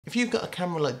If you've got a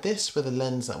camera like this with a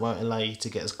lens that won't allow you to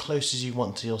get as close as you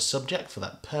want to your subject for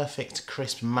that perfect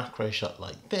crisp macro shot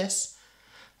like this,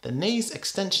 then these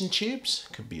extension tubes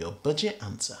could be your budget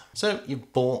answer. So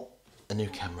you've bought a new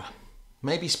camera,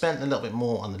 maybe spent a little bit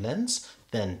more on the lens,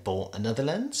 then bought another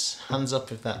lens. Hands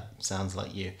up if that sounds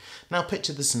like you. Now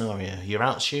picture the scenario. You're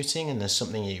out shooting and there's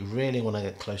something you really want to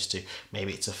get close to.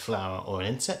 Maybe it's a flower or an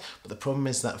insect, but the problem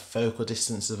is that focal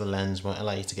distance of a lens won't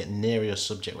allow you to get near your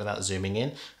subject without zooming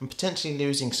in and potentially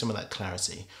losing some of that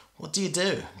clarity. What do you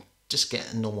do? Just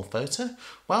get a normal photo?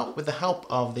 Well, with the help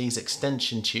of these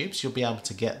extension tubes, you'll be able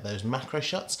to get those macro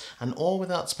shots, and all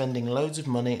without spending loads of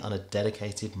money on a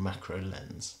dedicated macro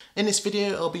lens. In this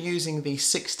video, I'll be using the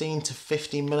 16 to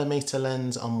 50mm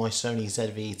lens on my Sony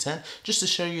ZV-E10, just to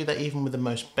show you that even with the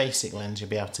most basic lens, you'll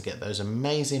be able to get those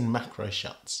amazing macro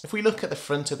shots. If we look at the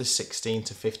front of the 16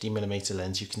 to 50mm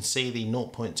lens, you can see the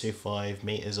 0.25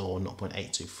 meters or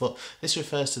 0.82 foot. This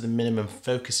refers to the minimum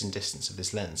focusing distance of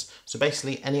this lens. So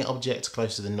basically, any object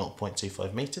closer than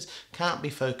 0.25 meters can't be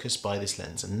focused by this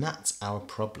lens, and that's our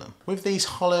problem. With these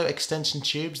hollow extension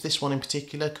tubes, this one in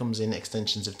particular comes in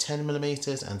extensions of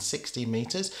 10mm and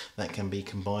 16mm that can be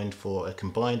combined for a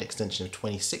combined extension of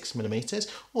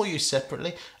 26mm, or used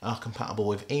separately, are compatible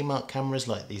with E-mount cameras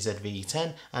like the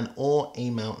ZV-E10 and or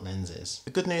E-mount lenses. The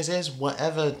good news is,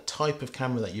 whatever type of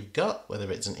camera that you've got,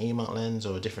 whether it's an E-mount lens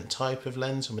or a different type of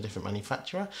lens from a different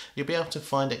manufacturer, you'll be able to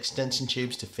find extension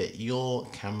tubes to fit your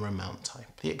camera mount type.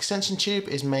 The extension tube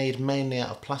is made mainly out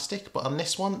of plastic, but on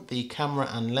this one, the camera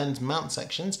and lens mount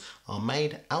sections are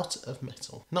made out of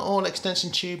metal. Not all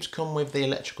extension tubes come with the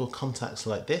electrical contacts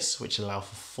like this, which allow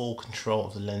for full control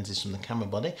of the lenses from the camera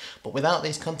body, but without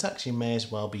these contacts, you may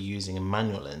as well be using a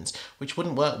manual lens, which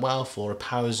wouldn't work well for a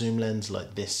power zoom lens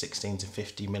like this 16 to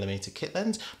 50mm kit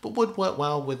lens, but would work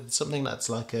well with something that's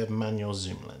like a manual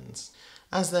zoom lens.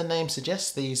 As their name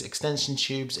suggests, these extension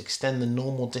tubes extend the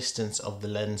normal distance of the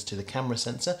lens to the camera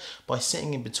sensor by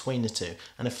sitting in between the two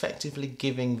and effectively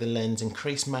giving the lens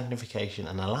increased magnification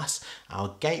and, alas,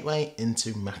 our gateway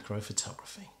into macro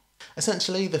photography.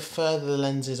 Essentially, the further the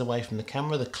lens is away from the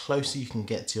camera, the closer you can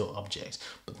get to your object,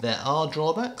 but there are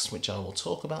drawbacks which I will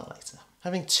talk about later.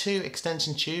 Having two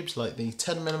extension tubes like the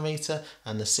 10mm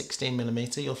and the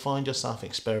 16mm, you'll find yourself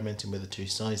experimenting with the two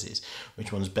sizes,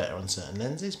 which one's better on certain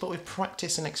lenses, but with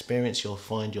practice and experience you'll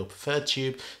find your preferred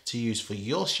tube to use for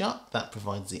your shot that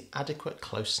provides the adequate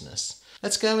closeness.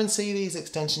 Let's go and see these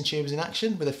extension tubes in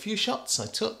action with a few shots I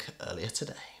took earlier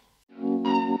today.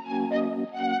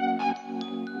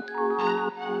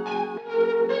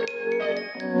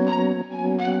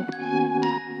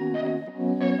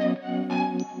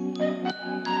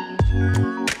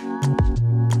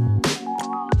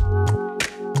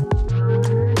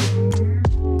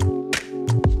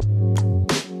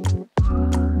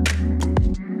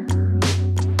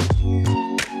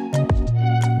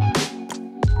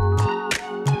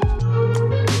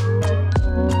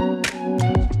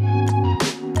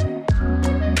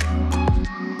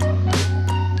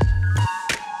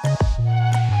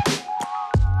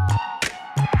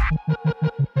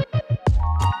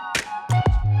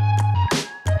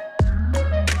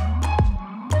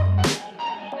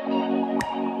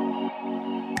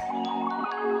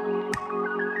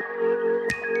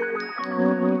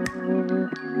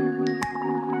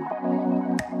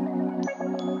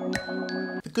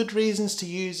 Good reasons to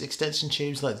use extension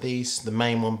tubes like these, the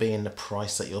main one being the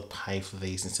price that you'll pay for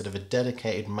these instead of a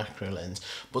dedicated macro lens.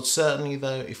 But certainly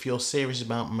though, if you're serious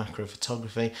about macro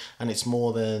photography and it's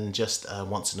more than just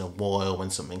once in a while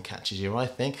when something catches your eye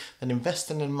thing, then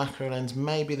investing in a macro lens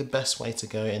may be the best way to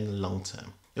go in the long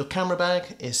term. Your camera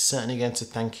bag is certainly going to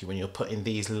thank you when you're putting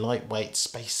these lightweight,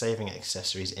 space-saving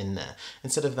accessories in there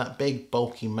instead of that big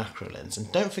bulky macro lens.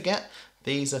 And don't forget,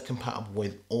 these are compatible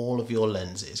with all of your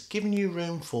lenses, giving you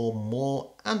room for more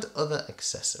and other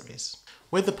accessories.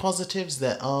 With the positives,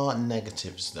 there are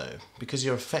negatives though, because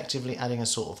you're effectively adding a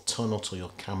sort of tunnel to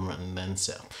your camera and lens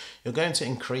setup. You're going to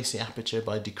increase the aperture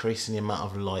by decreasing the amount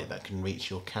of light that can reach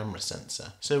your camera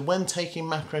sensor. So when taking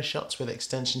macro shots with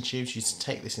extension tubes, you should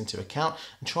take this into account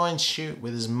and try and shoot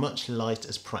with as much light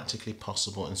as practically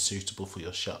possible and suitable for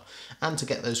your shot. And to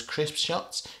get those crisp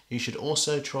shots, you should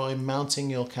also try mounting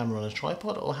your camera on a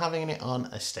tripod or having it on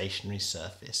a stationary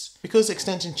surface. Because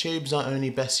extension tubes are only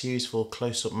best used for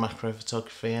close-up macro photography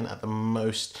and at the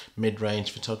most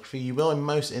mid-range photography, you will in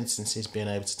most instances be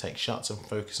unable to take shots and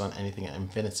focus on anything at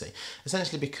infinity,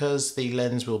 essentially because the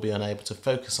lens will be unable to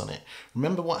focus on it.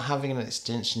 Remember what having an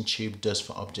extension tube does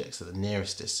for objects at the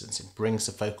nearest distance. It brings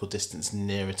the focal distance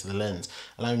nearer to the lens,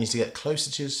 allowing you to get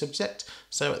closer to the subject,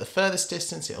 so at the furthest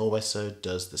distance it also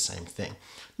does the same thing.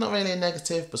 Not really a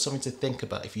negative, but something to think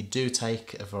about if you do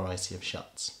take a variety of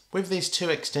shots. With these two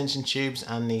extension tubes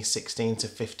and the 16 to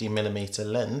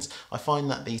 50mm lens, I find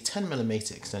that the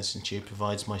 10mm extension tube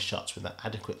provides my shots with that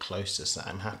adequate closeness that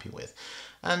I'm happy with.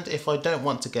 And if I don't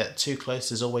want to get too close,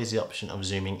 there's always the option of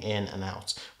zooming in and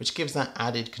out, which gives that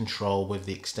added control with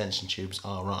the extension tubes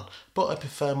are on. But I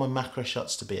prefer my macro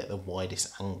shots to be at the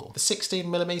widest angle. The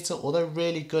 16mm, although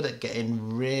really good at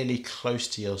getting really close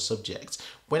to your subject,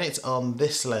 when it's on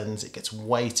this lens, it gets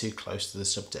way too close to the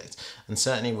subject. And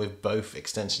certainly with both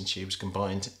extension tubes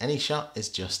combined, any shot is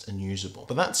just unusable.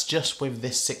 But that's just with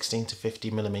this 16 to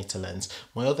 50mm lens.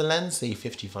 My other lens, the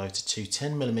 55 to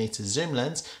 210mm zoom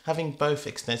lens, having both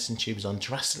extension tubes on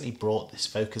drastically brought this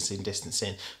focusing distance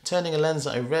in, turning a lens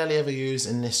that I rarely ever use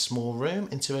in this small room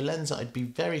into a lens that I'd be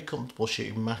very comfortable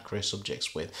shooting macro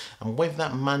subjects with, and with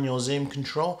that manual zoom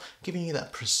control, giving you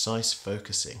that precise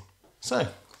focusing. So,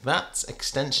 that's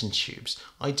extension tubes.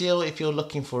 Ideal if you're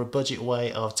looking for a budget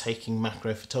way of taking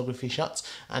macro photography shots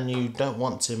and you don't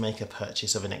want to make a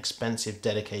purchase of an expensive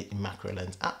dedicated macro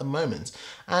lens at the moment.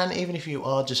 And even if you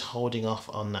are just holding off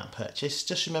on that purchase,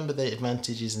 just remember the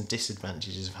advantages and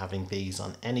disadvantages of having these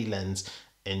on any lens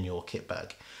in your kit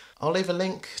bag. I'll leave a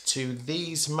link to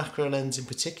these macro lens in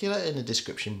particular in the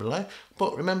description below,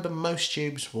 but remember most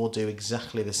tubes will do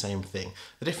exactly the same thing.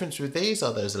 The difference with these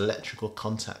are those electrical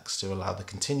contacts to allow the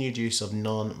continued use of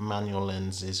non-manual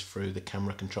lenses through the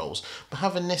camera controls, but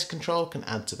having this control can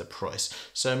add to the price,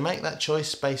 so make that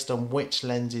choice based on which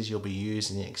lenses you'll be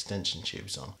using the extension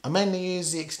tubes on. I mainly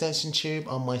use the extension tube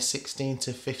on my 16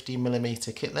 to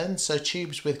 50mm kit lens, so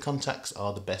tubes with contacts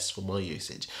are the best for my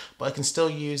usage, but I can still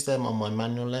use them on my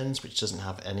manual lens, which doesn't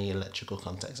have any electrical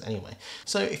contacts anyway.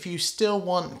 So if you still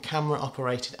want camera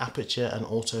operated aperture and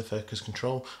autofocus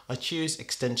control, I choose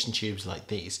extension tubes like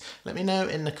these. Let me know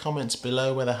in the comments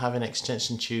below whether having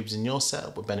extension tubes in your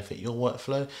setup will benefit your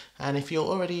workflow, and if you're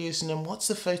already using them, what's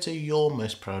the photo you're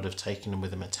most proud of taking them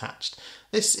with them attached?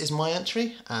 This is my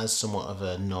entry as somewhat of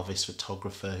a novice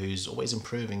photographer who's always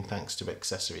improving thanks to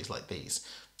accessories like these.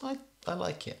 I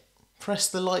like it. Press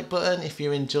the like button if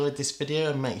you enjoyed this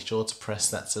video, and make sure to press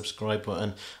that subscribe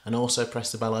button and also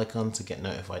press the bell icon to get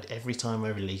notified every time I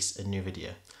release a new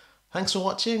video. Thanks for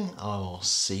watching. I'll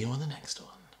see you on the next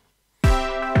one.